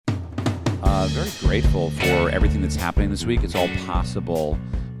Very grateful for everything that's happening this week. It's all possible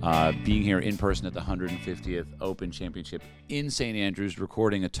being here in person at the 150th Open Championship in St. Andrews,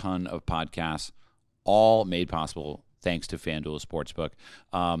 recording a ton of podcasts, all made possible thanks to FanDuel Sportsbook.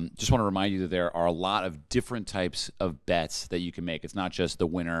 Just want to remind you that there are a lot of different types of bets that you can make. It's not just the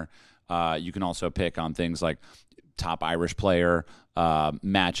winner. You can also pick on things like top Irish player,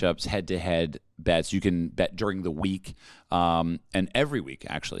 matchups, head-to-head bets. You can bet during the week, and every week,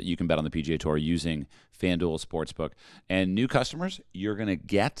 actually. You can bet on the PGA Tour using FanDuel Sportsbook. And new customers, you're going to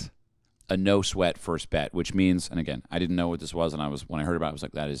get a no-sweat first bet, which means, and again, I didn't know what this was, and when I heard about it, I was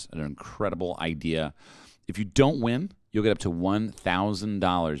like, that is an incredible idea. If you don't win, you'll get up to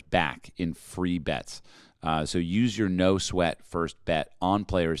 $1,000 back in free bets. So use your no-sweat first bet on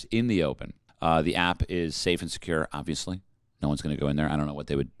players in the Open. The app is safe and secure, obviously. No one's going to go in there. I don't know what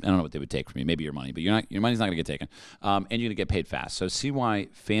they would take from you. Maybe your money, but your money's not going to get taken. And you're going to get paid fast. So see why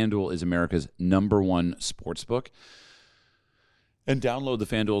FanDuel is America's #1 sportsbook. And download the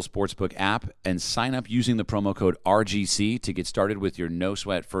FanDuel Sportsbook app and sign up using the promo code RGC to get started with your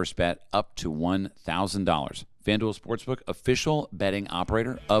no-sweat first bet up to $1,000. FanDuel Sportsbook, official betting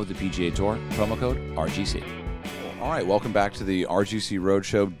operator of the PGA Tour. Promo code RGC. All right, welcome back to the RGC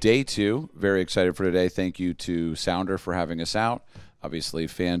Roadshow, Day 2. Very excited for today. Thank you to Sounder for having us out. Obviously,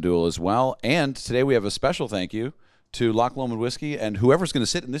 FanDuel as well. And today we have a special thank you to Loch Lomond Whiskey and whoever's going to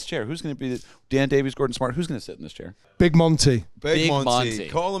sit in this chair. Who's going to be Dan Davies, Gordon Smart? Who's going to sit in this chair? Big Monty. Big Monty.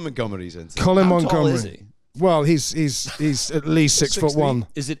 Colin Montgomerie's in. Colin How Montgomerie. tall is he? Well, he's at least 6'1".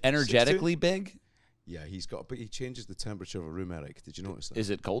 Is it energetically big? Yeah, but he changes the temperature of a room, Eric. Did you notice that? Is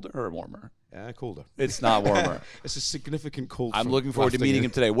it colder or warmer? Colder. It's not warmer. It's a significant cold. I'm looking forward to meeting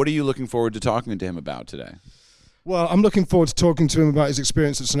him today. What are you looking forward to talking to him about today? Well, I'm looking forward to talking to him about his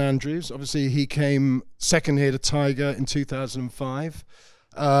experience at St. Andrews. Obviously, he came second here to Tiger in 2005.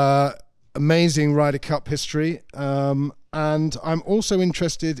 Amazing Ryder Cup history. And I'm also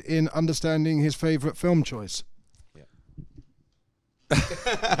interested in understanding his favorite film choice.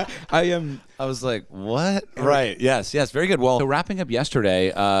 I was like, what? Right. Yes. Very good. Well, so wrapping up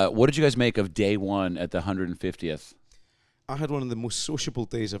yesterday, what did you guys make of day 1 at the 150th? I had one of the most sociable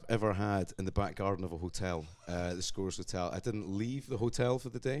days I've ever had in the back garden of a hotel, the Scores Hotel. I didn't leave the hotel for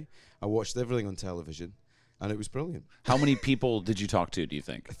the day. I watched everything on television, and it was brilliant. How many people did you talk to, do you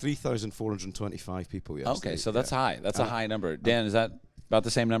think? 3,425 people yesterday. Okay, so that's high. That's a high number. Dan, is that about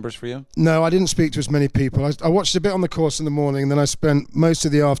the same numbers for you? No, I didn't speak to as many people. I watched a bit on the course in the morning, and then I spent most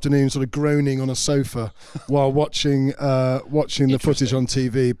of the afternoon sort of groaning on a sofa while watching the footage on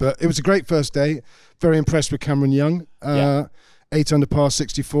TV. But it was a great first day. Very impressed with Cameron Young. 8 under par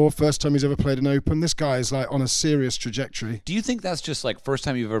 64. First time he's ever played an Open. This guy is like on a serious trajectory. Do you think that's just like first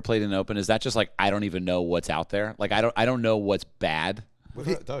time you've ever played an Open? Is that just like I don't even know what's out there? Like I don't know what's bad.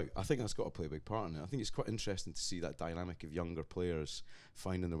 Without a doubt, I think that's got to play a big part in it. I think it's quite interesting to see that dynamic of younger players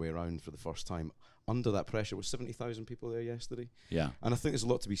finding their way around for the first time under that pressure. Was 70,000 people there yesterday? Yeah. And I think there's a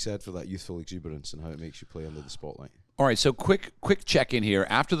lot to be said for that youthful exuberance and how it makes you play under the spotlight. All right, so quick check in here.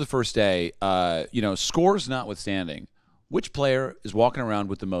 After the first day, scores notwithstanding, which player is walking around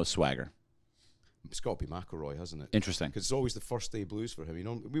with the most swagger? It's got to be McIlroy, hasn't it? Interesting. Because it's always the first day blues for him. You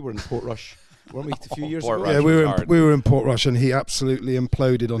know, we were in Portrush, weren't we, a few years Port ago? Rush. Yeah, we were in Portrush, and he absolutely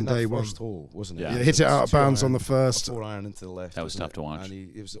imploded on day one. First hole, wasn't it? Yeah. Yeah, hit it out of bounds on the first. 4-iron into the left. That was tough to watch.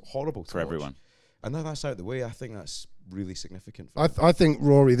 And it was horrible to for watch. everyone. And now that's out of the way. I think that's really significant. I think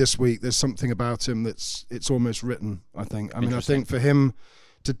Rory this week, there's something about him it's almost written, I think. I mean, I think for him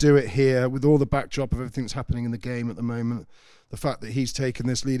to do it here with all the backdrop of everything that's happening in the game at the moment, the fact that he's taken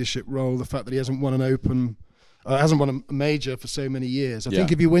this leadership role, the fact that he hasn't won an Open, hasn't won a major for so many years. I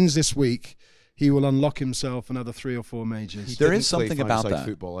think if he wins this week, he will unlock himself another 3 or 4 majors. There is something about that.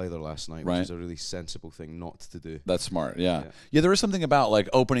 Football either last night, right, which is a really sensible thing not to do. That's smart. Yeah. There is something about like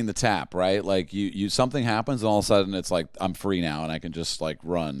opening the tap, right? Like you something happens and all of a sudden it's like I'm free now and I can just like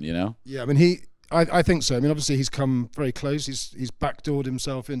run, you know? Yeah, I mean I think so. I mean obviously he's come very close. He's backdoored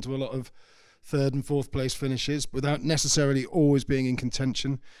himself into a lot of 3rd and 4th place finishes without necessarily always being in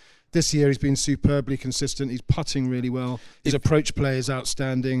contention. This year he's been superbly consistent. He's putting really well. His approach play is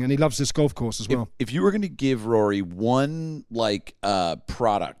outstanding, and he loves this golf course as well. If you were going to give Rory one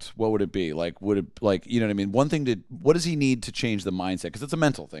product, what would it be? Like, would it you know what I mean? One thing what does he need to change the mindset? Because it's a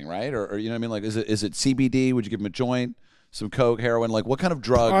mental thing, right? Or you know what I mean? Like, is it CBD? Would you give him a joint? Some coke, heroin? Like, what kind of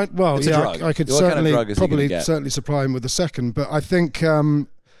drug? It's a drug. I could certainly supply him with a second, but I think.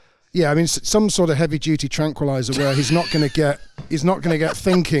 I mean, some sort of heavy-duty tranquilizer where he's not going to get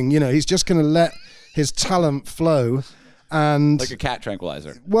thinking. You know, he's just going to let his talent flow, and like a cat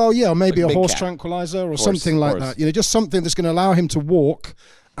tranquilizer. Well, yeah, maybe like a horse cat tranquilizer or something like that. You know, just something that's going to allow him to walk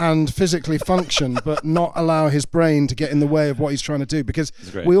and physically function, but not allow his brain to get in the way of what he's trying to do. Because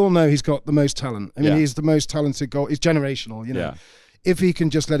we all know he's got the most talent. I mean, he's the most talented goal. He's generational, you know. Yeah. If he can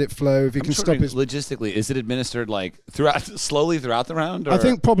just let it flow, if he can stop his... Logistically, is it administered like slowly throughout the round? Or? I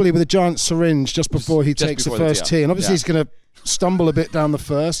think probably with a giant syringe just before he takes the first tee. And obviously he's going to stumble a bit down the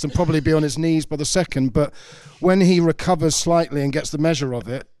first and probably be on his knees by the second. But when he recovers slightly and gets the measure of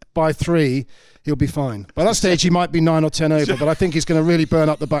it, by 3, he'll be fine. By that stage, he might be 9 or 10 over, but I think he's going to really burn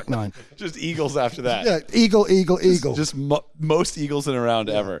up the back 9. Just eagles after that. Yeah, eagle. Just most eagles in a round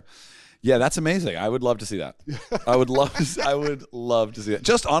ever. Yeah, that's amazing. I would love to see that. I would love to see that.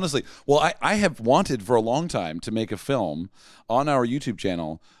 Just honestly, well, I have wanted for a long time to make a film on our YouTube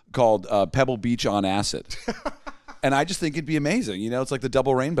channel called Pebble Beach on Acid. And I just think it'd be amazing. You know, it's like the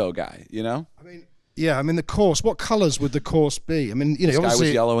double rainbow guy, you know? I mean, the course, what colours would the course be? I mean, you know, the sky obviously...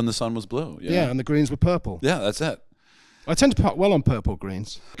 was yellow and the sun was blue. Yeah, and the greens were purple. Yeah, that's it. I tend to putt well on purple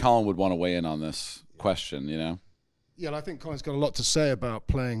greens. Colin would want to weigh in on this question, you know? Yeah, and I think Colin's got a lot to say about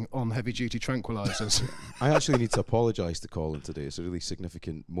playing on heavy-duty tranquilizers. I actually need to apologise to Colin today. It's a really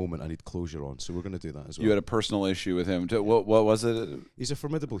significant moment I need closure on, so we're going to do that as well. You had a personal issue with him. What was it? He's a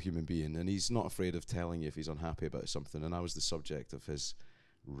formidable human being, and he's not afraid of telling you if he's unhappy about something, and I was the subject of his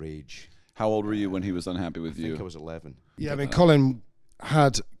rage. How old were you when he was unhappy with you? I think I was 11. Yeah, I mean, Colin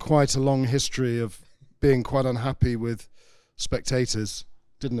had quite a long history of being quite unhappy with spectators,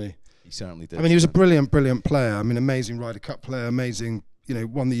 didn't he? He certainly did. I mean, he was a brilliant player. I mean, amazing Ryder Cup player, amazing, you know,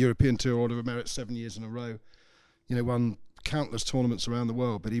 won the European Tour Order of Merit 7 years in a row, you know, won countless tournaments around the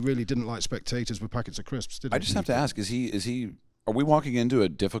world, but he really didn't like spectators with packets of crisps, did he? I just have to ask, are we walking into a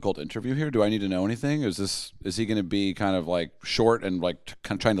difficult interview here? Do I need to know anything? Is he going to be kind of like short and like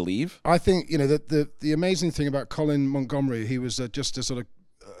kind of trying to leave? I think, you know, the amazing thing about Colin Montgomerie, he was just a sort of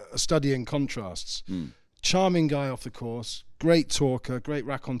a study in contrasts. Charming guy off the course, great talker, great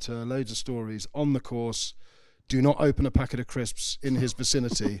raconteur, loads of stories on the course. Do not open a packet of crisps in his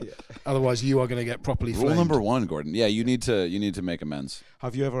vicinity, otherwise you are going to get properly flamed. Rule number 1, Gordon. Yeah, you need to make amends.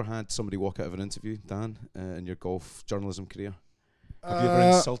 Have you ever had somebody walk out of an interview, Dan, in your golf journalism career? Have you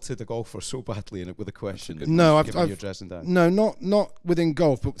ever insulted a golfer so badly with a question? No, I've not within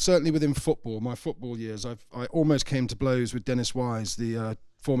golf, but certainly within football. My football years, I almost came to blows with Dennis Wise, the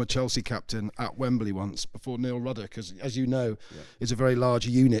former Chelsea captain, at Wembley once before Neil Ruddock, because as you know, is a very large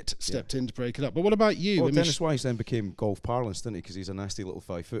unit, stepped in to break it up. But what about you? Well, Dennis Wise then became golf parlance, didn't he? Because he's a nasty little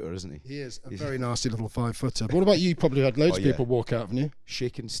 5-footer, isn't he? He is a very nasty little 5-footer. But what about you? Probably had loads of people walk out, haven't you?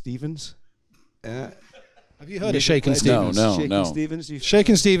 Shakin' Stevens. Have you heard of Shakin' Stevens? No.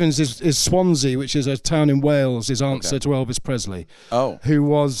 Shakin' Stevens is Swansea, which is a town in Wales, his answer to Elvis Presley. Who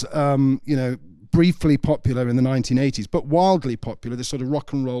was, you know, briefly popular in the 1980s, but wildly popular, this sort of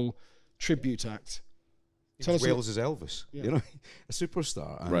rock and roll tribute act. Wales is Elvis, you know, a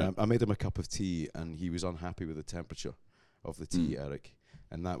superstar. And right. I made him a cup of tea, and he was unhappy with the temperature of the tea, Eric,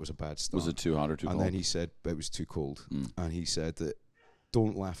 and that was a bad start. Was it too hot or too cold? And then he said it was too cold, and he said that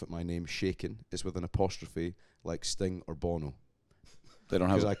don't laugh at my name, Shakin'. It's with an apostrophe, like Sting or Bono. They don't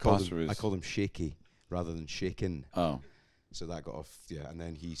have apostrophes. I called him Shaky rather than Shakin'. Oh. So that got off, and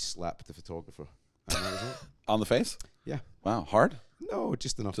then he slapped the photographer. And that was it. On the face? Yeah. Wow, hard? No,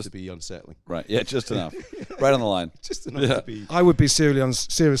 just enough to be unsettling. Right, yeah, just enough. Right on the line. Just enough to be... I would be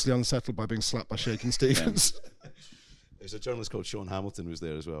seriously unsettled by being slapped by Shakin' Stevens. There's a journalist called Sean Hamilton who was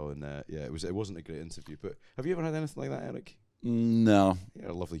there as well, and it wasn't a great interview. But have you ever had anything like that, Eric? No.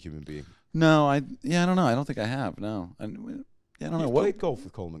 You're a lovely human being. No, I don't know. I don't think I have. No, I don't know. You've played golf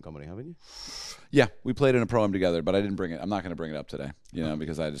with Colin Montgomerie, haven't you? Yeah, we played in a pro-am together, but I didn't bring it. I'm not going to bring it up today, you know,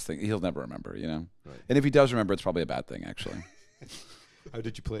 because I just think he'll never remember, you know. Right. And if he does remember, it's probably a bad thing, actually. How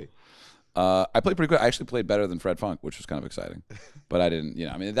did you play? I played pretty good. I actually played better than Fred Funk, which was kind of exciting. But I didn't, you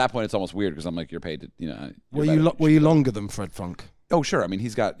know. I mean, at that point, it's almost weird because I'm like, you're paid to, you know. Were you longer than Fred Funk? Oh, sure. I mean,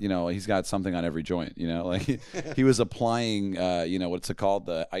 he's got something on every joint, you know. Like he was applying, you know, what's it called,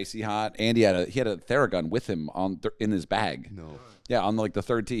 the icy hot, and he had a Theragun with him in his bag. No. Yeah, on like the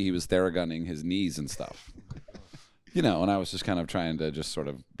third tee, he was Theragunning his knees and stuff. You know, and I was just kind of trying to just sort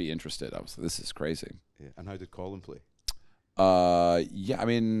of be interested. I was like, this is crazy. Yeah. And how did Colin play? Yeah, I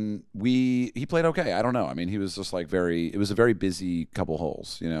mean, he played okay. I don't know. I mean, he was just like it was a very busy couple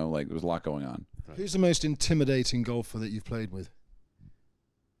holes, you know, like there was a lot going on. Right. Who's the most intimidating golfer that you've played with?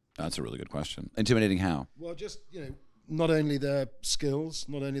 That's a really good question. Intimidating how? Well, just, you know, not only their skills,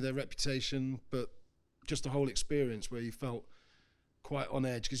 not only their reputation, but just the whole experience where you felt quite on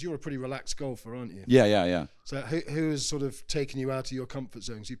edge, because you're a pretty relaxed golfer, aren't you? Yeah. So who has sort of taken you out of your comfort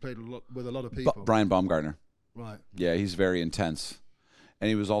zones? You played with a lot of people. Brian Baumgartner. Right. Yeah, he's very intense. And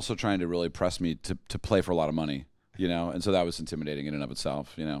he was also trying to really press me to play for a lot of money. And so that was intimidating in and of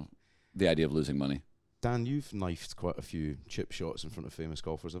itself, the idea of losing money. Dan, you've knifed quite a few chip shots in front of famous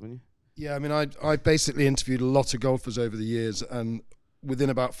golfers, haven't you? Yeah, I mean, I basically interviewed a lot of golfers over the years, and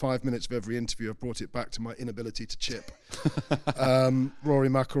within about 5 minutes of every interview, I've brought it back to my inability to chip. Rory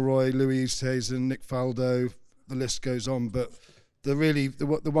McIlroy, Louis Oosthuizen, Nick Faldo, the list goes on. But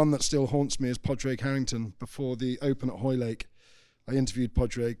the one that still haunts me is Padraig Harrington before the Open at Hoylake. I interviewed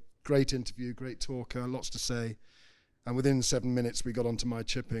Padraig, great interview, great talker, lots to say. And within 7 minutes, we got onto my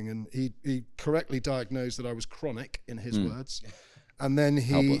chipping, and he correctly diagnosed that I was chronic, in his words. And then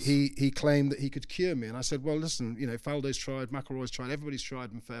he claimed that he could cure me. And I said, well, listen, Faldo's tried, McIlroy's tried, everybody's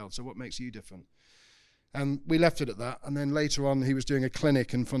tried and failed. So what makes you different? And we left it at that. And then later on, he was doing a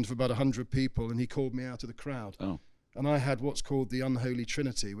clinic in front of about 100 people, and he called me out of the crowd. Oh. And I had what's called the unholy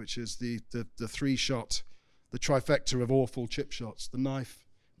trinity, which is the three-shot, the trifecta of awful chip shots, the knife,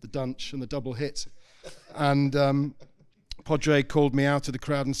 the dunch, and the double hit. And Padraig called me out of the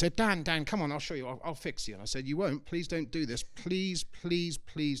crowd and said, Dan, come on, I'll show you, I'll fix you. And I said, you won't, please don't do this. Please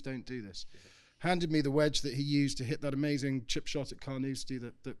don't do this. Handed me the wedge that he used to hit that amazing chip shot at Carnoustie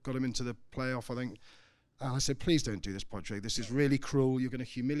that got him into the playoff, I think. And I said, please don't do this, Padraig. This is really cruel. You're going to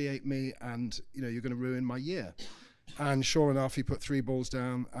humiliate me, and you're going to ruin my year. And sure enough, he put 3 balls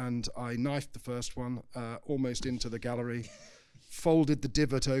down, and I knifed the first one almost into the gallery, folded the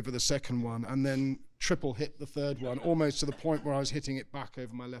divot over the second one, and then triple hit the third one, almost to the point where I was hitting it back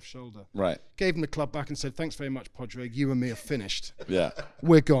over my left shoulder. Right. Gave him the club back and said, thanks very much, Padraig. You and me are finished. Yeah.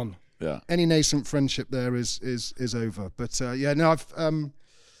 We're gone. Yeah. Any nascent friendship there is over. But I've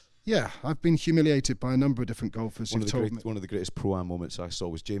been humiliated by a number of different golfers who've told me. One of the greatest pro-am moments I saw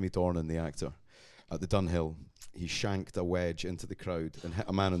was Jamie Dornan, the actor, at the Dunhill. He shanked a wedge into the crowd and hit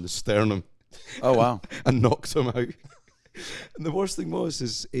a man in the sternum. Oh, wow. And knocked him out. And the worst thing was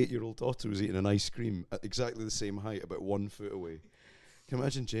his 8-year-old daughter was eating an ice cream at exactly the same height, about 1 foot away. Can you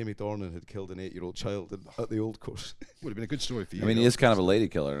imagine Jamie Dornan had killed an 8-year-old child at the old course? Would have been a good story for you. I mean, he is kind of a lady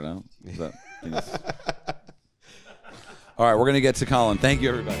killer, no? All right, we're going to get to Colin. Thank you,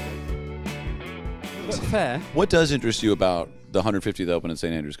 everybody. Fair. What does interest you about the 150th Open in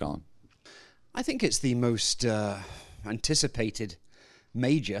St. Andrews, Colin? I think it's the most anticipated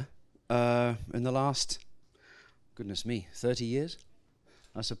major in the last, goodness me, 30 years,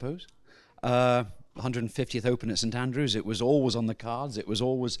 I suppose. 150th Open at St. Andrews. It was always on the cards. It was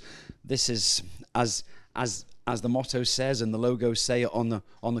always, this is, as the motto says and the logos say on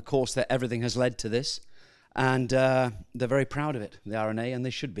the course, that everything has led to this. And they're very proud of it, the R&A, and they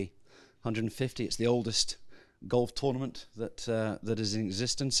should be. 150, it's the oldest golf tournament that is in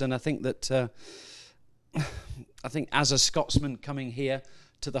existence, and I think that as a Scotsman coming here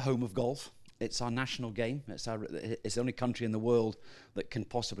to the home of golf, it's our national game. It's the only country in the world that can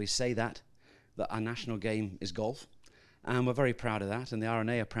possibly say that our national game is golf, and we're very proud of that, and the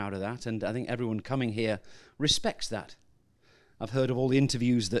R&A are proud of that, and I think everyone coming here respects that. I've heard of all the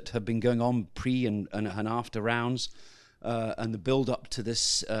interviews that have been going on pre and after rounds. And the build-up to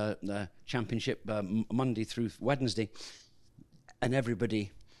this championship Monday through Wednesday, and everybody,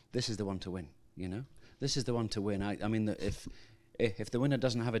 this is the one to win. This is the one to win. I mean, if the winner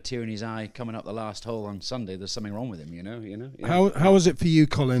doesn't have a tear in his eye coming up the last hole on Sunday, there's something wrong with him. How was it for you,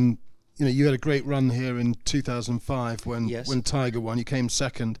 Colin? You had a great run here in 2005 when Tiger won. You came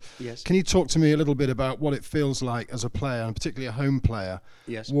second. Yes. Can you talk to me a little bit about what it feels like as a player, and particularly a home player,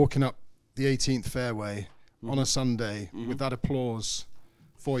 walking up the 18th fairway on a Sunday with that applause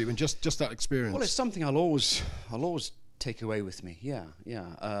for you, and just that experience? Well, it's something I'll always take away with me.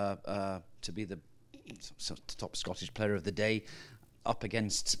 To be the top Scottish player of the day, up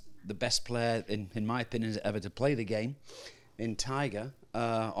against the best player in my opinion ever to play the game, in Tiger,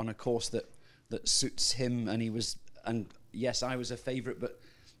 on a course that suits him, and yes, I was a favourite, but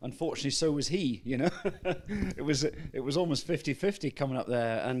unfortunately, so was he. It was almost 50-50 coming up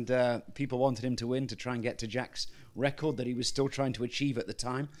there, and people wanted him to win to try and get to Jack's record that he was still trying to achieve at the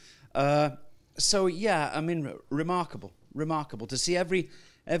time. Remarkable to see every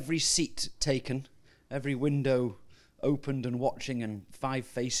seat taken, every window opened and watching, and five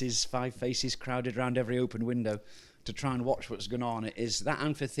faces crowded around every open window to try and watch what's going on. It is that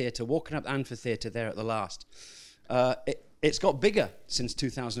amphitheatre, walking up the amphitheatre there at the last. It's got bigger since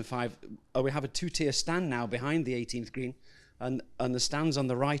 2005. We have a 2-tier stand now behind the 18th green, and the stands on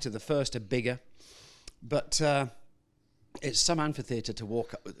the right of the first are bigger. But it's some amphitheatre to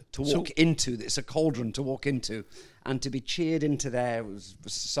walk into. It's a cauldron to walk into, and to be cheered into there was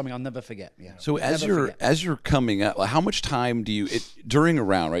something I'll never forget. Yeah. So as you're coming up, how much time do you during a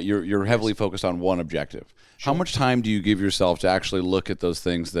round? Right, you're heavily focused on one objective. Sure. How much time do you give yourself to actually look at those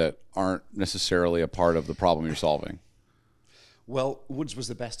things that aren't necessarily a part of the problem you're solving? Well, Woods was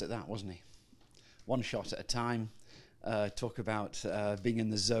the best at that, wasn't he? One shot at a time. Talk about being in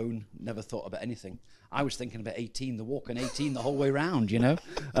the zone. Never thought about anything. I was thinking about 18, the walk and 18 the whole way round, you know.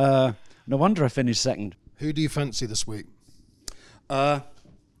 No wonder I finished second. Who do you fancy this week? That's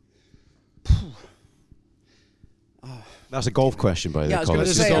a golf question, by the way. Yeah, I was going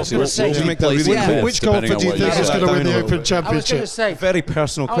to say. Make that really clear. Which golfer do you think is going to win the Open Championship? I was going to say. Very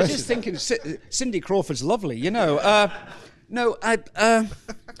personal question. I was just thinking, Cindy Crawford's lovely, you know. No,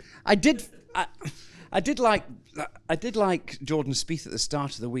 I did like Jordan Spieth at the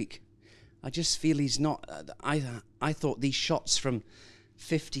start of the week. I just feel he's not. I thought these shots from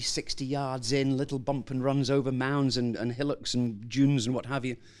 50, 60 yards in, little bump and runs over mounds and hillocks and dunes and what have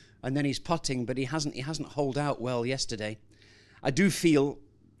you, and then he's putting, but he hasn't holed out well yesterday. I do feel,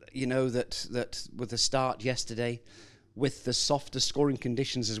 you know, that with the start yesterday, with the softer scoring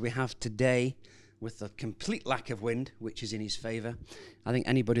conditions as we have today, with the complete lack of wind, which is in his favour, I think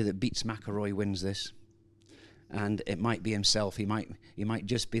anybody that beats McIlroy wins this. And it might be himself. He might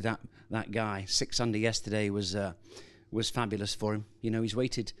just be that guy. 6 under yesterday was fabulous for him. You know, he's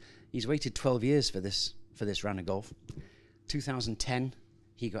waited 12 years for this round of golf. 2010,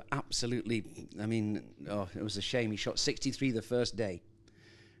 he got absolutely. I mean, it was a shame. He shot 63 the first day,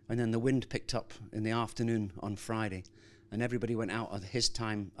 and then the wind picked up in the afternoon on Friday, and everybody went out at his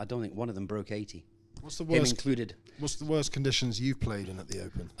time. I don't think one of them broke 80. What's the worst? Him included. What's the worst conditions you've played in at the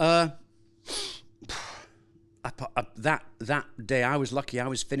Open? That day, I was lucky. I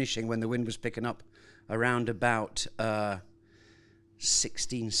was finishing when the wind was picking up around about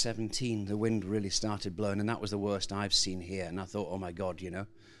 16, 17. The wind really started blowing, and that was the worst I've seen here. And I thought, oh my God, you know.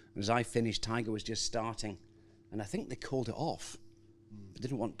 As I finished, Tiger was just starting, and I think they called it off. They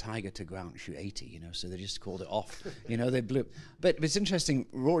didn't want Tiger to go out and shoot 80, you know, so they just called it off. You know, they blew. But it's interesting,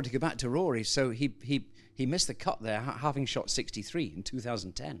 Rory, to go back to Rory. So he missed the cut there, having shot 63 in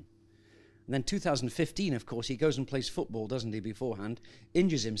 2010. And then 2015, of course, he goes and plays football, doesn't he, beforehand,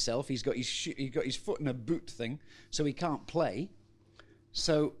 injures himself. He's got his foot in a boot thing, so he can't play.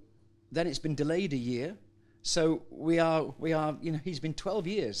 So then it's been delayed a year. So we are, you know, he's been 12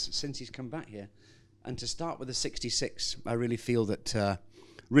 years since he's come back here. And to start with a 66, I really feel that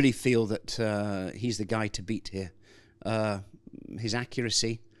he's the guy to beat here. His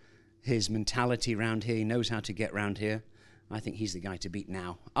accuracy, his mentality round here, he knows how to get round here. I think he's the guy to beat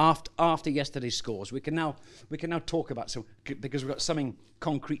now. After yesterday's scores, we can now talk about some, because we've got something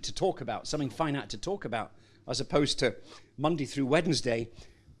concrete to talk about, something finite to talk about, as opposed to Monday through Wednesday.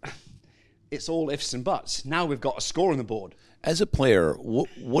 It's all ifs and buts. Now we've got a score on the board. As a player,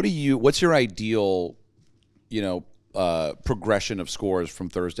 what's your ideal, you know, progression of scores from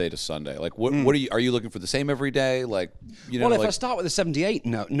Thursday to Sunday? Like, what are you looking for the same every day? Like, you know, well, if I start with a 78,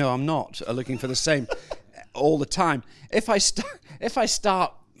 no, I'm not looking for the same all the time. If I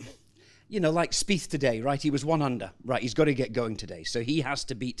start, you know, like Spieth today, right? He was 1 under, right? He's got to get going today, so he has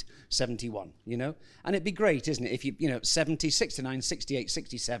to beat 71, you know? And it'd be great, isn't it? If you know, 70, 69, 68,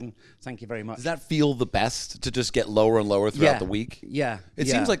 67, thank you very much. Does that feel the best to just get lower and lower throughout the week? Yeah. It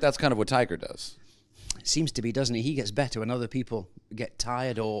seems like that's kind of what Tiger does. It seems to be, doesn't he? He gets better when other people get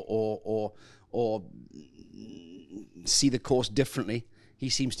tired or see the course differently. He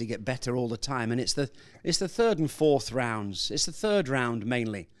seems to get better all the time, and it's the third and fourth rounds. It's the third round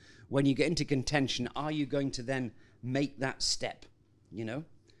mainly. When you get into contention, are you going to then make that step? You know,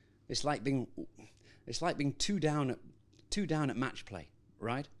 it's like being 2 down at match play,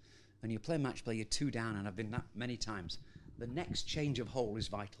 right? And you play match play, you're 2 down, and I've been that many times. The next change of hole is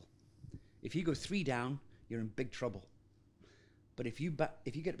vital. If you go 3 down, you're in big trouble. But if you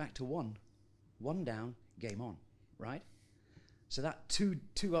get back to 1 down, game on, right? So that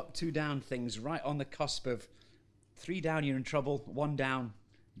two up, 2 down thing's right on the cusp of 3 down, you're in trouble, 1 down,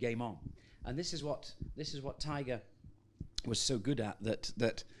 game on. And this is what Tiger was so good at,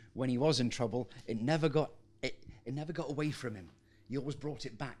 that when he was in trouble, it never got away from him. He always brought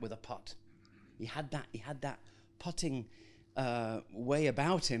it back with a putt. He had that putting way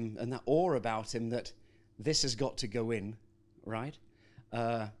about him and that aura about him that this has got to go in, right?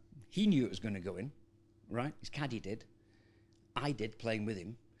 He knew it was going to go in, right? His caddy did. I did, playing with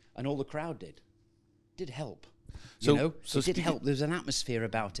him, and all the crowd did. Did help. You know, it did help. There's an atmosphere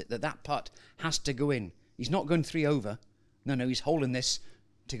about it that putt has to go in. He's not going 3 over. No, he's holding this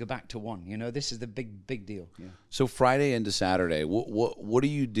to go back to 1. You know, this is the big deal. Yeah. So Friday into Saturday, what do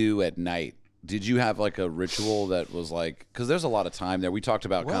you do at night? Did you have like a ritual that was like, because there's a lot of time there. We talked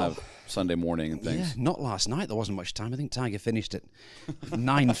about kind of Sunday morning and things. Yeah, not last night. There wasn't much time. I think Tiger finished at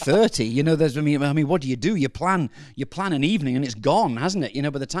 9:30. You know, I mean, what do? You plan an evening and it's gone, hasn't it? You know,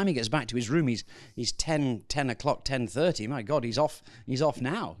 by the time he gets back to his room, he's 10 o'clock, 10:30. My God, he's off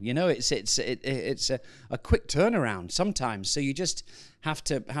now. You know, it's a quick turnaround sometimes. So you just have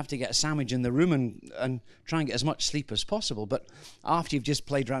to get a sandwich in the room and try and get as much sleep as possible. But after you've just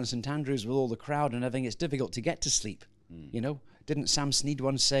played around St Andrews with all the crowd and everything, it's difficult to get to sleep. You know, didn't Sam Snead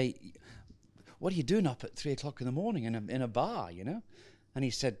once say, "What are you doing up at 3 o'clock in the morning in a bar?" You know, and he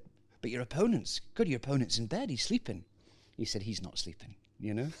said, "But your opponent's in bed. He's sleeping." He said, "He's not sleeping."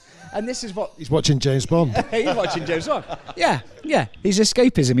 You know, and this is what he's watching James Bond. He's watching James Bond. Yeah. He's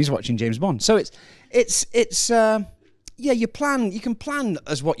escapism. He's watching James Bond. So it's. Yeah, you can plan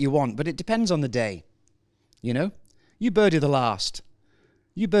as what you want, but it depends on the day. You know, you birdie the last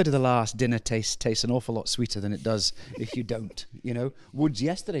dinner tastes an awful lot sweeter than it does if you don't. You know, Woods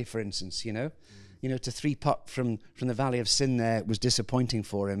yesterday, for instance, you know, to 3-putt from the Valley of Sin there was disappointing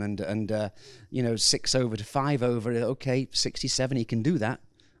for him, and 6 over to 5 over. Okay, 67, he can do that.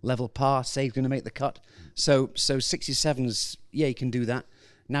 Level par, say he's going to make the cut. So 67's, yeah, he can do that.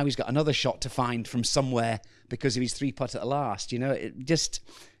 Now he's got another shot to find from somewhere because of his 3-putt at the last. You know, just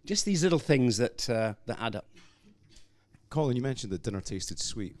these little things that add up. Colin, you mentioned that dinner tasted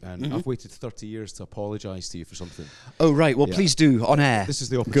sweet, and I've waited 30 years to apologise to you for something. Oh, right. Well, please do, on air. This is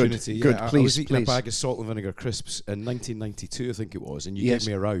the opportunity. Good. I was eating a bag of salt and vinegar crisps in 1992, I think it was, and you gave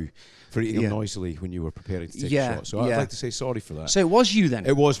me a row for eating them noisily when you were preparing to take a shot. So I'd like to say sorry for that. So it was you then?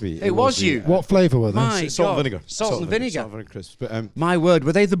 It was me. It was you. What flavour were they? My salt and God. vinegar. Salt and vinegar. Salt and vinegar crisps. But, my word,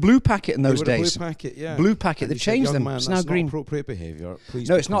 were they the blue packet in those they were days? The blue packet, yeah. Blue packet. They've changed them. Man, it's that's now green. Not appropriate behaviour. Please.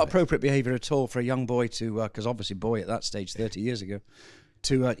 No, it's not appropriate behaviour at all for a young boy to, because obviously boy at that stage 30 years ago,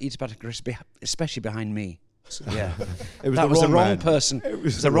 to eat a bag of crisps, especially behind me. Yeah, that was the wrong person. It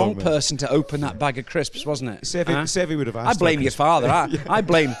was the wrong person to open that bag of crisps, wasn't it? Sevi would have asked. I blame your father.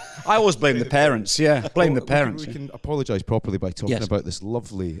 I always blame the parents. Yeah, blame the parents. We can apologise properly by talking about this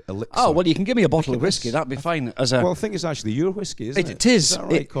lovely elixir. Oh well, you can give me a bottle of whiskey. That'd be fine. Well, I think it's actually your whiskey, isn't it? It is. Is that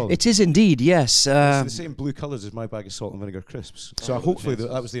right, Colin? It is indeed. Yes. It's the same blue colours as my bag of salt and vinegar crisps. So hopefully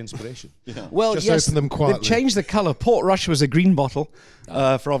that was the inspiration. Yeah. Well, just yes. open them quietly. They've changed the colour. Portrush was a green bottle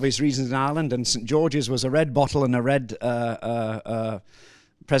for obvious reasons in Ireland, and St George's was a red bottle and a red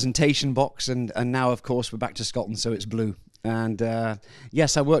presentation box, and now of course we're back to Scotland, so it's blue. And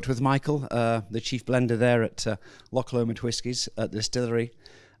yes, I worked with Michael, the chief blender there at Loch Lomond Whiskies at the distillery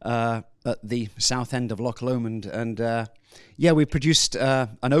at the south end of Loch Lomond, and we produced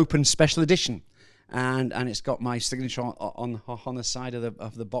an open special edition, and it's got my signature on the side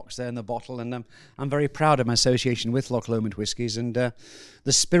of the box there in the bottle, and I'm very proud of my association with Loch Lomond Whiskies and the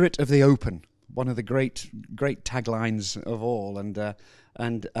spirit of the open. One of the great taglines of all, and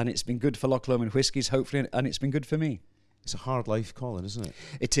it's been good for Loch Lomond Whiskies, hopefully, and it's been good for me. It's a hard life, Colin, isn't it?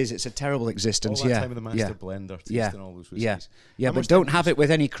 It is. It's a terrible existence. All that time with the master blender, tasting all those whiskies. Yeah. But don't have it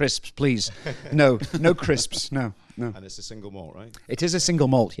with any crisps, please. No crisps. No. And it's a single malt, right? It is a single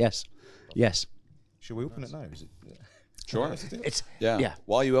malt. Yes. Should we open it now? Is it? Sure. Yeah.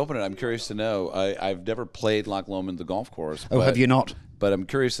 While you open it, I'm curious to know. I've never played Loch Lomond, the golf course. Oh, have you not? But I'm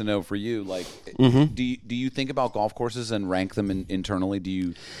curious to know for you, like, do you think about golf courses and rank them internally?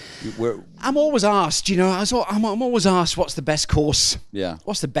 I'm always asked, I'm always asked, what's the best course? Yeah.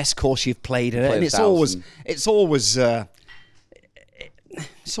 What's the best course you've played? And it's always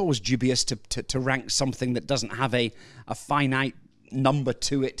dubious to rank something that doesn't have a finite number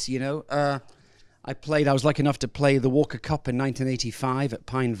to it. I was lucky enough to play the Walker Cup in 1985 at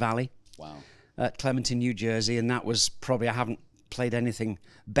Pine Valley. Wow. At Clementon, New Jersey, and that was probably, I haven't played anything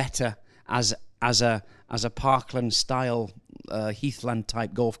better as a Parkland style heathland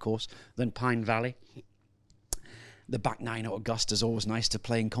type golf course than Pine Valley. The back nine at Augusta is always nice to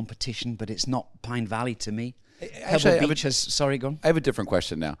play in competition, but it's not Pine Valley to me. Actually, Pebble Beach sorry, go on. I have a different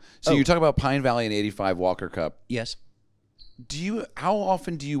question now. So you talk about Pine Valley and 85 Walker Cup. Yes. How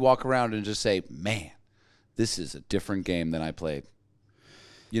often do you walk around and just say, man, this is a different game than I played?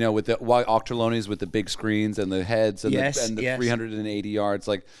 With the Octolonis with the big screens and the heads and the 380 yards.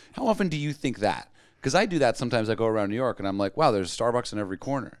 Like, how often do you think that? Because I do that sometimes. I go around New York and I'm like, wow, there's a Starbucks in every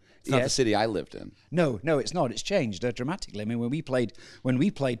corner. It's not the city I lived in. No, it's not. It's changed dramatically. I mean, when we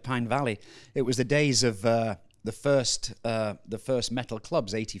played Pine Valley, it was the days of the first metal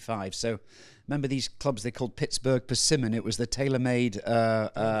clubs, 85. So remember these clubs they called Pittsburgh Persimmon. It was the tailor-made,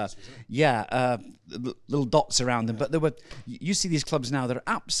 little dots around them. But there were, you see these clubs now that are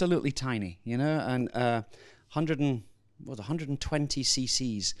absolutely tiny, and 120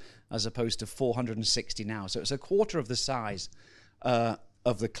 cc's as opposed to 460 now. So it's a quarter of the size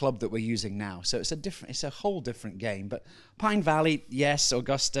of the club that we're using now. So it's a whole different game. But Pine Valley, yes,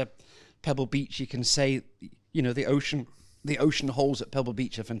 Augusta, Pebble Beach, you can say, the ocean holes at Pebble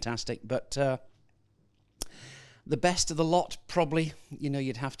Beach are fantastic. But the best of the lot, probably,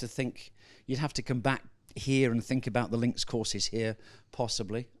 you'd have to come back here and think about the links courses here,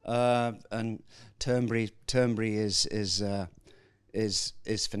 possibly. And Turnberry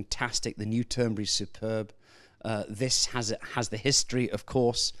is fantastic. The new Turnberry is superb. This has the history, of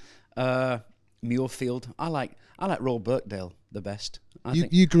course. Muirfield. I like Royal Birkdale the best.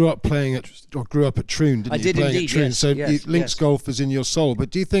 You grew up playing grew up at Troon, didn't you? I did playing indeed, at Troon. yes, So yes, links golf is in your soul. But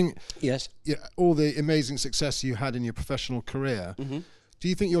do you think all the amazing success you had in your professional career, do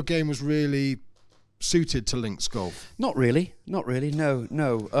you think your game was really suited to links golf? Not really. No,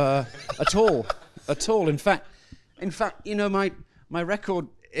 at all. In fact, my record,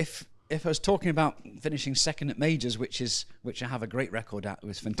 if I was talking about finishing second at majors, which I have a great record at, it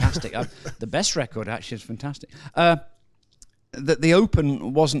was fantastic. The best record actually is fantastic. The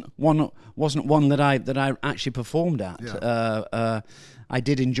Open wasn't one that I actually performed at. Yeah. I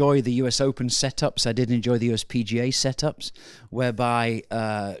did enjoy the US Open setups. I did enjoy the US PGA setups, whereby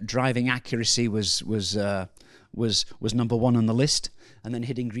driving accuracy was number one on the list, and then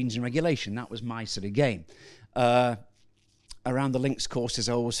hitting greens in regulation. That was my sort of game. Around the links courses,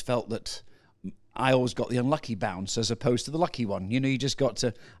 I always felt that I always got the unlucky bounce as opposed to the lucky one. You just got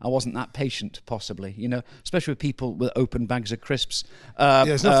to. I wasn't that patient, possibly. Especially with people with open bags of crisps.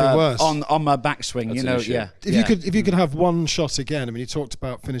 There's nothing worse on my backswing. If you could have one shot again. I mean, you talked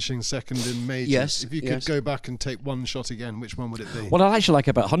about finishing second in majors. Yes. If you could go back and take one shot again, which one would it be? Well, I'd actually like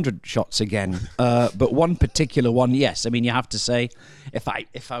about 100 shots again. But one particular one, yes. I mean, you have to say, if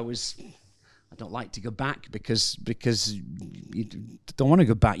I was. I don't like to go back because you don't want to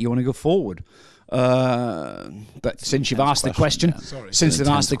go back. You want to go forward. But since you've asked the question, shall I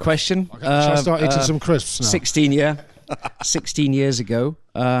start eating some crisps now? 16 years ago,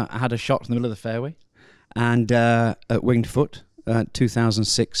 I had a shot in the middle of the fairway, and at Winged Foot,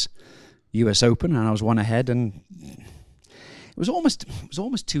 2006 US Open, and I was one ahead, and it was almost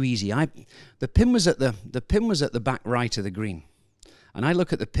too easy. The pin was at the back right of the green. And I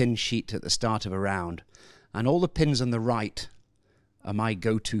look at the pin sheet at the start of a round, and all the pins on the right are my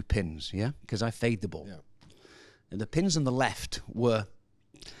go-to pins, because I fade the ball. Yeah. And the pins on the left were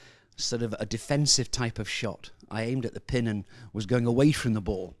sort of a defensive type of shot. I aimed at the pin and was going away from the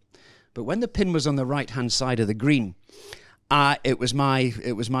ball. But when the pin was on the right-hand side of the green, it was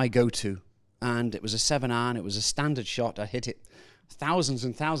my go-to. And it was a 7-iron. It was a standard shot. I hit it thousands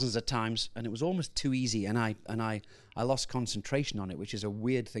and thousands of times, and it was almost too easy, and I lost concentration on it, which is a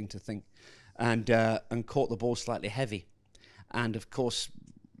weird thing to think, and caught the ball slightly heavy, and of course,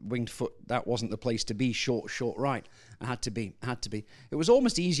 Winged Foot, that wasn't the place to be. Short right. I had to be. It was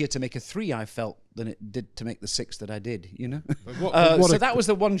almost easier to make a 3, I felt, than it did to make the 6 that I did. So that was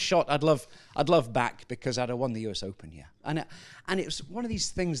the one shot I'd love back, because I'd have won the US Open, and it was one of these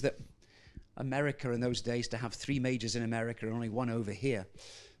things that. America in those days, to have 3 majors in America and only 1 over here,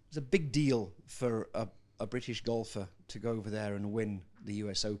 it was a big deal for a British golfer to go over there and win the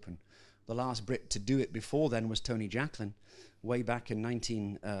US Open. The last Brit to do it before then was Tony Jacklin, way back in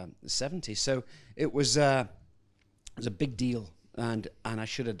 1970. So it was a big deal, and I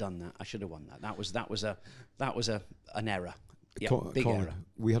should have done that. I should have won that. That was an error. Yeah, big Colin, error.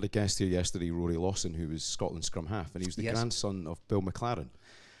 We had a guest here yesterday, Rory Lawson, who was Scotland's scrum half, and he was the grandson of Bill McLaren.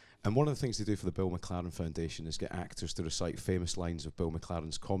 And one of the things they do for the Bill McLaren Foundation is get actors to recite famous lines of Bill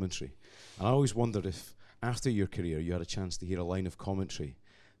McLaren's commentary. And I always wondered if, after your career, you had a chance to hear a line of commentary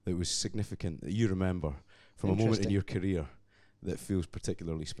that was significant, that you remember from a moment in your career that feels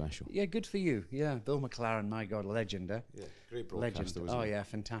particularly special. Yeah, good for you. Yeah, Bill McLaren, my God, legend, eh? Yeah, great broadcaster, wasn't he? Yeah,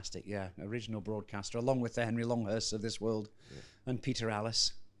 fantastic, yeah. Original broadcaster, along with the Henry Longhursts of this world, and Peter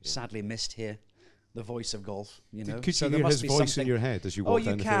Alice, sadly missed here. The voice of golf, Could you hear his voice in your head as you walked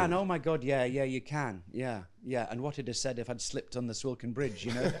down the field? Oh, you can. Oh, my God, yeah, you can. Yeah. And what he'd have said if I'd slipped on the Swilcan Bridge,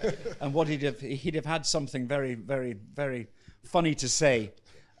 and what he'd have had something very, very, very funny to say,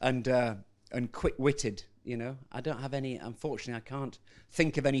 and quick-witted, I don't have any, unfortunately, I can't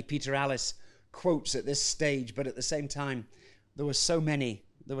think of any Peter Alice quotes at this stage, but at the same time, there were so many.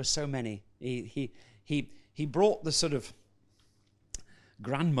 He brought the sort of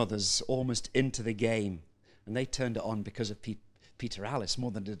grandmothers almost into the game, and they turned it on because of Peter Alliss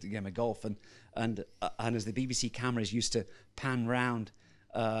more than did the game of golf. And as the BBC cameras used to pan round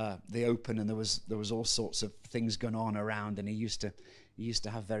the Open, and there was all sorts of things going on around, and he used to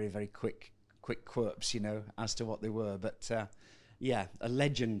have very, very quick quirks, as to what they were. But a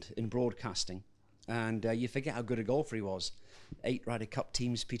legend in broadcasting, and you forget how good a golfer he was. 8 Ryder Cup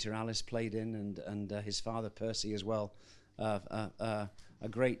teams Peter Alliss played in, and his father Percy as well. A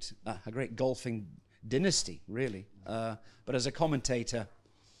great golfing dynasty, really. But as a commentator,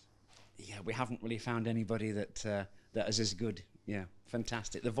 we haven't really found anybody that is as good. Yeah,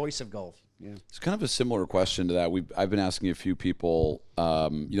 fantastic. The voice of golf. Yeah, it's kind of a similar question to that. I've been asking a few people.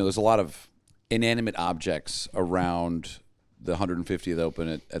 There's a lot of inanimate objects around the 150th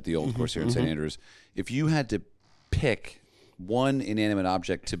Open at the Old Course here in St. Andrews. If you had to pick one inanimate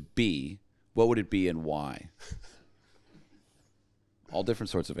object to be, what would it be and why? All different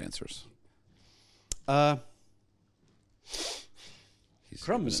sorts of answers.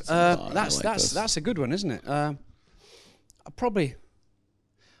 Crumbs. That's a good one, isn't it? Probably.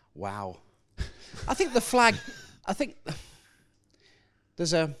 Wow. I think the flag. I think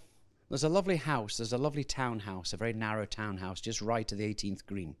there's a lovely house. There's a lovely townhouse, a very narrow townhouse, just right to the 18th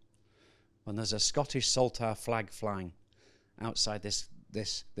green, and there's a Scottish Saltire flag flying outside this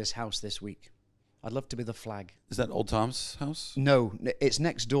house this week. I'd love to be the flag. Is that Old Tom's house? No, it's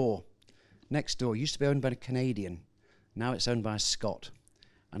next door. Next door. It used to be owned by a Canadian. Now it's owned by a Scot.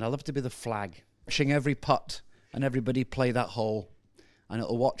 And I'd love to be the flag, watching every putt and everybody play that hole. And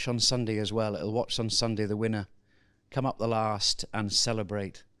it'll watch on Sunday as well. It'll watch on Sunday the winner come up the last and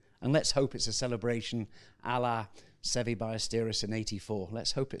celebrate. And let's hope it's a celebration a la Seve Ballesteros in 84.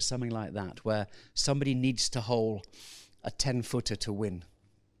 Let's hope it's something like that, where somebody needs to hole a 10-footer to win.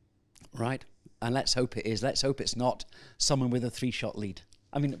 Right? And let's hope it is. Let's hope it's not someone with a 3-shot lead.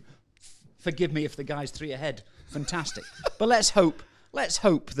 I mean, forgive me if the guy's 3 ahead. Fantastic. But let's hope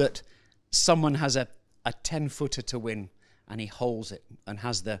that someone has a 10-footer to win, and he holes it and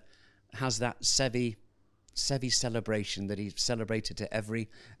has that Seve celebration that he celebrated to every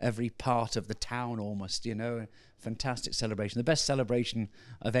part of the town almost, fantastic celebration, the best celebration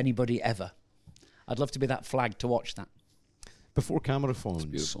of anybody ever. I'd love to be that flag to watch that. Before camera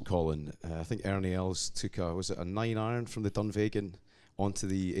phones, Colin, I think Ernie Els took a 9-iron from the Dunvegan onto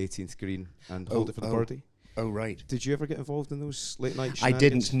the 18th green and hold it for the birdie. Oh, right. Did you ever get involved in those late night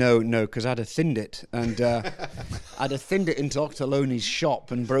shenanigans? I didn't, no, because I'd have thinned it, and I'd have thinned it into Octoloni's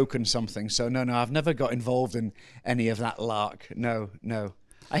shop and broken something. So no, I've never got involved in any of that lark. No.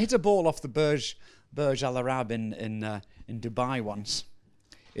 I hit a ball off the Burj Al Arab in Dubai once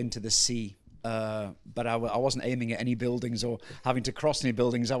into the sea. But I wasn't aiming at any buildings or having to cross any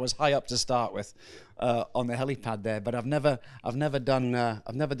buildings. I was high up to start with on the helipad there. But I've never done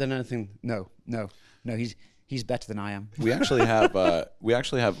anything. No. He's better than I am. We actually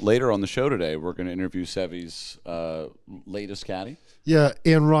have later on the show today. We're going to interview Seve's latest caddy. Yeah,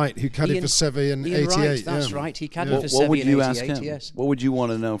 Ian Wright, who caddied for Seve in '88. Wright, that's right. He caddied for Seve in '88. What would you ask him? Yes. What would you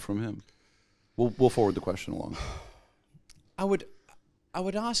want to know from him? We'll forward the question along. I would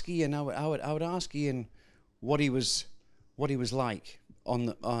ask Ian. I would ask Ian what he was like on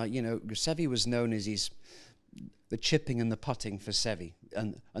the. Seve was known as the chipping and the putting for Seve,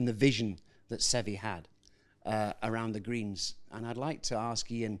 and the vision that Seve had around the greens. And I'd like to ask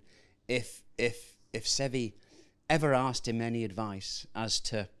Ian if Seve ever asked him any advice as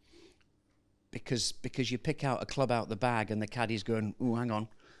to, because you pick out a club out the bag and the caddy's going, "Ooh, hang on,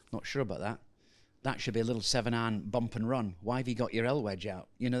 not sure about that. That should be a little 7-iron bump and run. Why have you got your L wedge out?"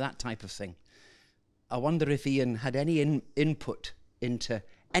 That type of thing. I wonder if Ian had any input into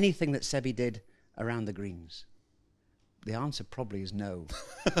anything that Seve did around the greens. The answer probably is no.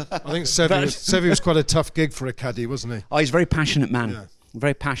 I think Seve was quite a tough gig for a caddy, wasn't he? Oh, he's a very passionate man. Yeah.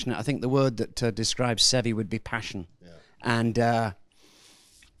 Very passionate. I think the word that describes Seve would be passion. Yeah. And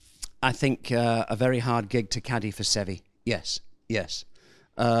I think a very hard gig to caddy for Seve. Yes.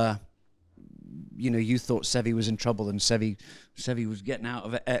 You thought Seve was in trouble, and Seve was getting out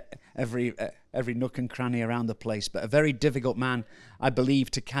of every nook and cranny around the place. But a very difficult man, I believe,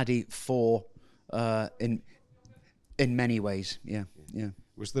 to caddy for in many ways. Yeah.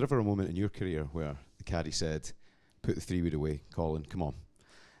 Was there ever a moment in your career where the caddy said, "Put the 3-wood away, Colin, come on,"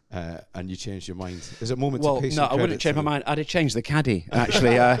 and you changed your mind? Is it a moment to pay some I wouldn't credit change my mind. I'd have changed the caddy,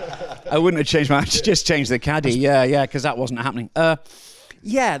 actually. I wouldn't have changed my mind. I'd just changed the caddy. Yeah, because that wasn't happening.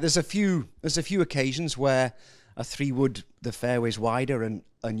 There's a few occasions where a 3-wood, the fairway's wider, and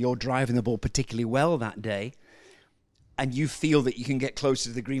you're driving the ball particularly well that day, and you feel that you can get closer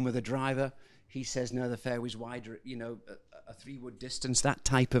to the green with a driver. He says, no, the fairway's wider, a 3-wood distance, that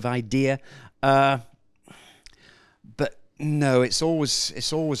type of idea. But no,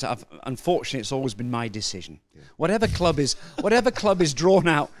 unfortunately, it's always been my decision. Yeah. Whatever club is drawn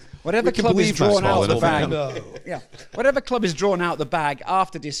out, whatever club is drawn out the bag, whatever club is drawn out the bag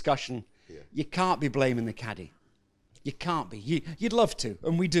after discussion, you can't be blaming the caddy. You can't be. You'd love to,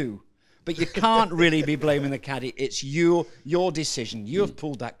 and we do, but you can't really be blaming the caddy. It's your decision. You have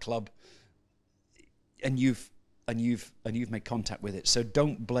pulled that club, and you've made contact with it. So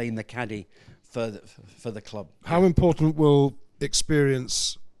don't blame the caddy for the club. How important will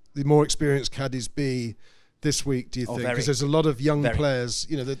the more experienced caddies be this week, do you think? Because there's a lot of young players.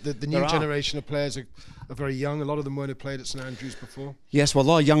 You know, the new generation of players are very young. A lot of them won't have played at St Andrews before. Yes, well, a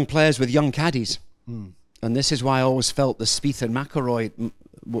lot of young players with young caddies. And this is why I always felt the Spieth and McIlroy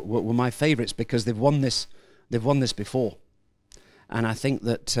were my favourites, because they've won this before. And I think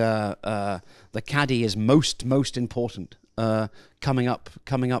that the caddy is most important coming up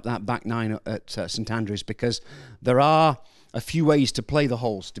that back nine at St Andrews, because there are a few ways to play the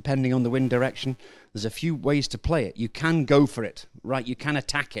holes depending on the wind direction. There's a few ways to play it. You can go for it, right? You can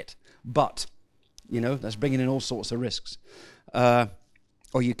attack it, but that's bringing in all sorts of risks.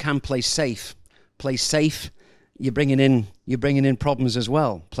 Or you can play safe. Play safe. You're bringing in problems as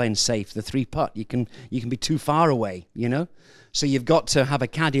well. Playing safe, the 3-putt, you can be too far away. So you've got to have a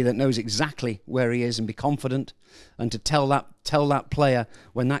caddy that knows exactly where he is and be confident, and to tell that player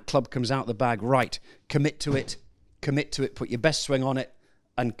when that club comes out the bag, right, commit to it, put your best swing on it,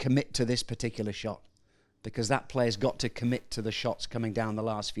 and commit to this particular shot, because that player's got to commit to the shots coming down the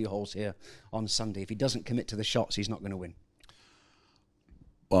last few holes here on Sunday. If he doesn't commit to the shots, he's not going to win.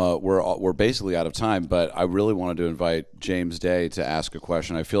 We're basically out of time, but I really wanted to invite James Day to ask a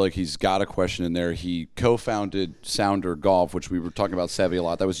question. I feel like he's got a question in there. He co-founded Sounder Golf, which we were talking about Seve a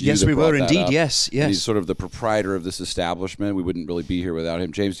lot. That was you. Yes, that we brought were that indeed. up. Yes. And he's sort of the proprietor of this establishment. We wouldn't really be here without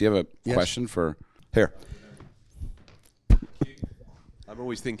him. James, do you have a question for here? I'm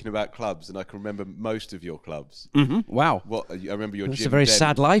always thinking about clubs, and I can remember most of your clubs. Mm-hmm. Wow. I remember your. It's a very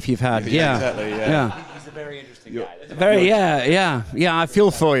sad life you've had. Yeah, exactly. Yeah. He's a very interesting guy. Yeah. I feel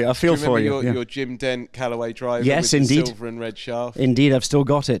for you. Do you remember your Jim Dent Callaway driver? Yes, with indeed. The silver and red shaft. Indeed, I've still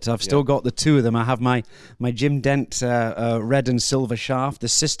got it. I've still got the two of them. I have my Jim Dent red and silver shaft, the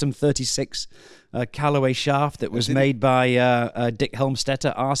System 36 Callaway shaft that was made by Dick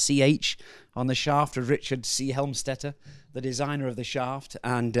Helmstetter, RCH, on the shaft of Richard C. Helmstetter, the designer of the shaft,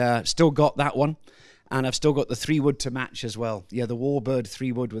 and still got that one. And I've still got the 3-wood to match as well. Yeah, the Warbird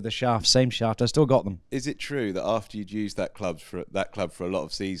 3-wood with the shaft, same shaft. I still got them. Is it true that after you'd used that club for a lot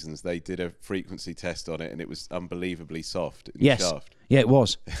of seasons, they did a frequency test on it and it was unbelievably soft in the shaft? Yeah, it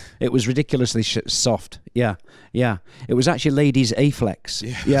was. It was ridiculously soft. Yeah. It was actually ladies' A-flex.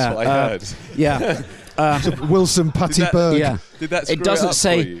 Yeah, that's what I heard. Yeah. Wilson Patty Berg. Yeah. Did that screw it doesn't up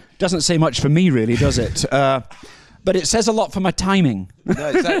say for you? Doesn't say much for me, really, does it? But it says a lot for my timing. No,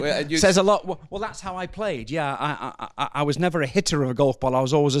 exactly. And It says a lot. Well, that's how I played. Yeah, I was never a hitter of a golf ball. I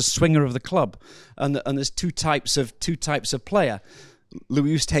was always a swinger of the club. And there's two types of player.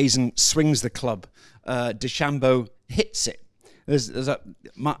 Louis Oosthuizen swings the club. DeChambeau hits it.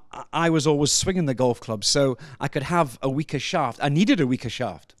 I was always swinging the golf club, so I could have a weaker shaft. I needed a weaker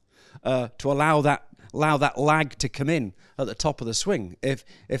shaft to allow that lag to come in at the top of the swing. If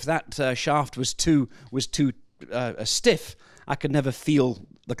that shaft was too stiff, I could never feel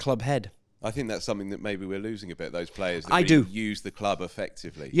the club head. I think that's something that maybe we're losing a bit, those players that use the club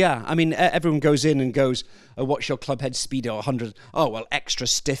effectively. Yeah, I mean, everyone goes in and goes, what's your club head speed? 100. Oh, well, extra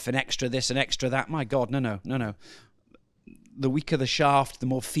stiff and extra this and extra that. My God, no. The weaker the shaft, the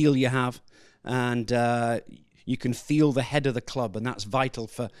more feel you have, and you can feel the head of the club, and that's vital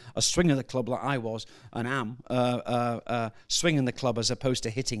for a swinger of the club like I was and am, swinging the club as opposed to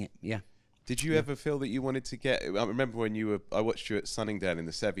hitting it, yeah. Did you ever feel that you wanted to get? I remember when I watched you at Sunningdale in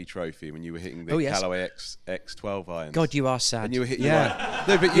the Seve Trophy when you were hitting the Callaway X12 irons. God, you are sad. And you were hitting your irons.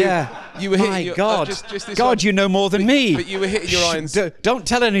 No, but you were hitting. My God, just this God, you know more than me. But you were hitting your irons. Don't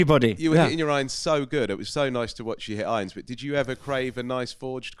tell anybody. You were hitting your irons so good. It was so nice to watch you hit irons. But did you ever crave a nice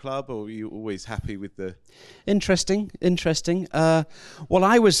forged club, or were you always happy with the? Interesting. Well,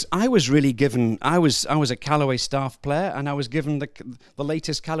 I was really given. I was a Callaway staff player, and I was given the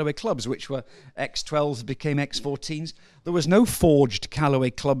latest Callaway clubs, which were X12s became X14s. There was no forged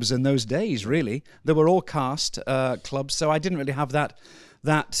Callaway clubs in those days, really. They were all cast clubs, so I didn't really have that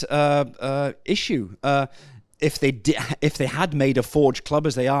issue. If they had made a forged club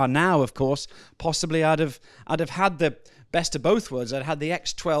as they are now, of course, possibly I'd have had the best of both worlds. I'd had the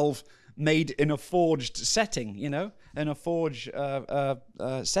X12 made in a forged setting, in a forged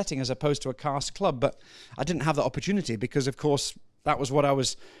setting as opposed to a cast club. But I didn't have that opportunity because, of course, that was what I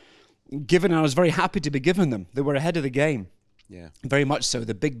was given, and I was very happy to be given them. They were ahead of the game. Yeah. Very much so.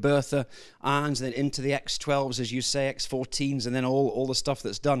 The Big Bertha irons, then into the X12s, as you say, X14s, and then all the stuff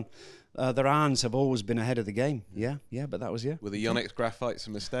that's done. Their irons have always been ahead of the game. Yeah, but that was Were the Yonex graphites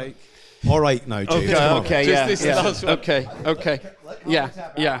a mistake? All right now, James. Okay, yeah. Okay.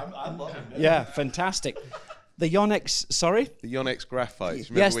 Yeah, fantastic. The Yonex, sorry? The Yonex graphites.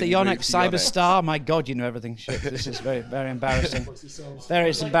 Yes, the Yonex Cyberstar. My God, you know everything. Shit, this is very, very embarrassing.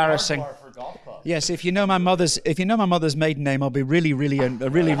 Very embarrassing. Yes, if you know my mother's maiden name, I'll be really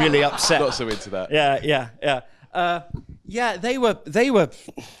upset. Not so into that. Yeah, they were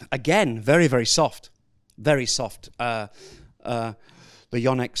again very, very soft, very soft. The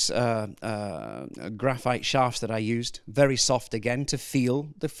Yonex graphite shafts that I used, very soft again to feel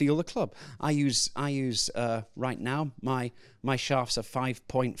the club. I use right now my shafts are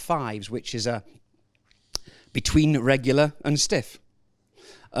 5.5s, which is between regular and stiff.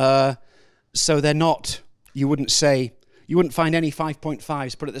 So they're not. You wouldn't find any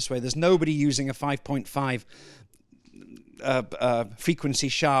 5.5s. Put it this way: there's nobody using a 5.5 frequency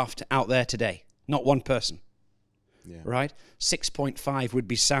shaft out there today. Not one person. Yeah. Right? 6.5 would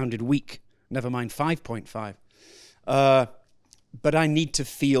be sounded weak. Never mind 5.5. But I need to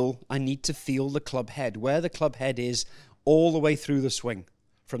feel the club head, where the club head is all the way through the swing,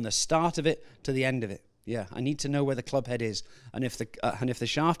 from the start of it to the end of it. Yeah, I need to know where the club head is, and if the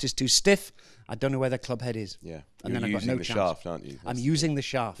shaft is too stiff, I don't know where the club head is. Yeah, and you're then I've got using no the chance. shaft, aren't you? I'm using the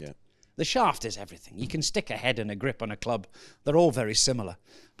shaft. Yeah. The shaft is everything. You can stick a head and a grip on a club. They're all very similar,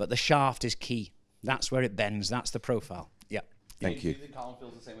 but the shaft is key. That's where it bends. That's the profile. Yeah. Thank you. Do you think Colin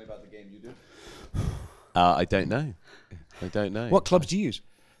feels the same way about the game you do? I don't know. What clubs do you use?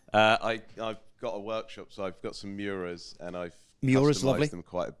 I've got a workshop, so I've got some Muras, and I've Muras, customized lovely. them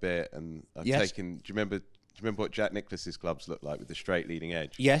quite a bit, and I've Yes. taken. Do you remember what Jack Nicklaus's clubs look like with the straight leading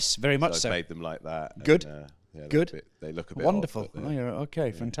edge? Yes, very much I've so. made them like that. Good. And, yeah, Good. They look a bit Wonderful. odd, but Oh, you're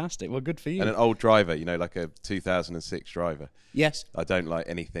okay. Fantastic. Well, good for you. and an old driver, like a 2006 driver. Yes. I don't like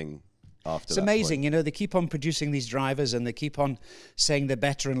anything after It's that amazing, point. they keep on producing these drivers and they keep on saying they're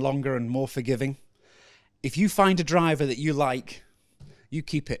better and longer and more forgiving. If you find a driver that you like, you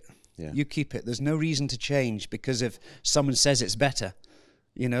keep it. Yeah. You keep it. There's no reason to change because if someone says it's better,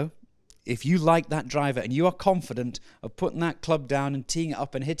 if you like that driver and you are confident of putting that club down and teeing it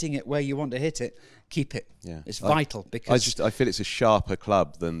up and hitting it where you want to hit it, keep it. Yeah. It's vital because I feel it's a sharper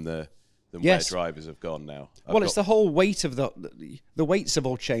club than Yes. where drivers have gone now. it's the whole weight of the weights have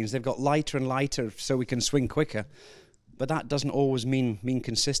all changed. They've got lighter and lighter so we can swing quicker. But that doesn't always mean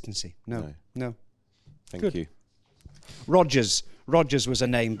consistency. No. Thank you. Rogers was a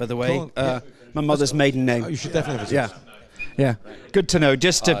name, by the way. Colin, yeah. My mother's maiden name. Oh, you should definitely have a Yeah. Yeah. Good to know.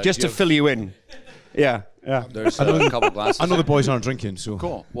 Just to fill you in. Yeah. There's a couple glasses. I know the boys aren't drinking, so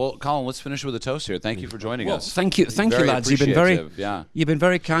Cool. Well, Colin, let's finish with a toast here. Thank you for joining us. Thank you, Very lads. You've been appreciative, yeah. you've been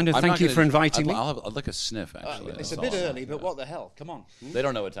very kind, and I'm thank not you gonna- for inviting me. I'd like a sniff, actually. It's That's a bit all. early, but what the hell? Come on. They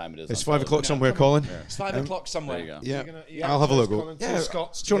don't know what time it is. it's on 5 o'clock television. somewhere, Colin. It's 5 o'clock somewhere. There you go. Yeah, Yeah, I'll have a toast, look. Colin, two Yeah,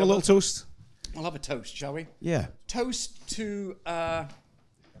 Scots do you want a little together. toast? We'll have a toast, shall we? Yeah. Toast to, well,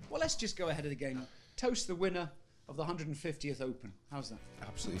 let's just go ahead of the game. Toast the winner of the 150th Open. How's that?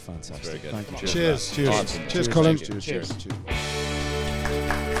 Absolutely fantastic. Very good. Thank you. Cheers. Cheers. Awesome. Cheers, Colin. Cheers. Cheers. Cheers.